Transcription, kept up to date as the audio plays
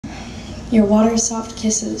Your water-soft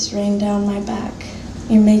kisses rain down my back.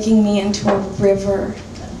 You're making me into a river,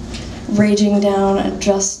 raging down a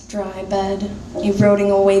just dry bed, eroding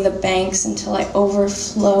away the banks until I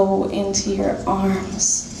overflow into your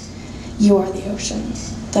arms. You are the ocean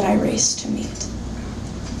that I race to meet.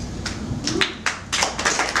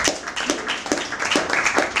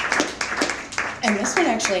 And this one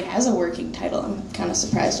actually has a working title. I'm kind of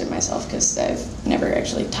surprised at myself because I've never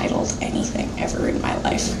actually titled anything ever in my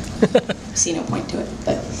life. See no point to it.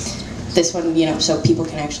 But this one, you know, so people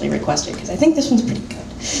can actually request it because I think this one's pretty good.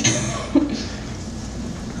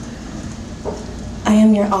 I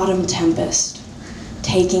am your autumn tempest,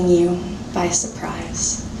 taking you by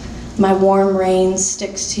surprise. My warm rain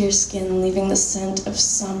sticks to your skin, leaving the scent of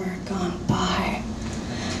summer gone by.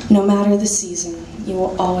 No matter the season, you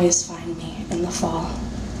will always find me in the fall,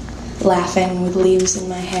 laughing with leaves in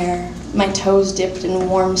my hair, my toes dipped in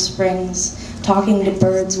warm springs, talking to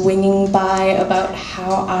birds winging by about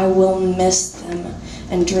how I will miss them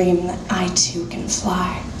and dream that I too can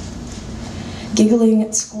fly. Giggling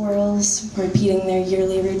at squirrels, repeating their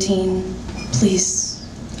yearly routine, please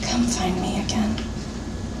come find me again.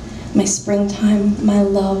 My springtime, my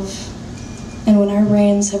love, and when our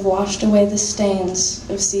rains have washed away the stains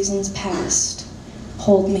of seasons past,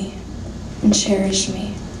 hold me and cherish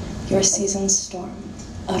me, your season's storm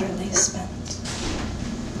utterly spent.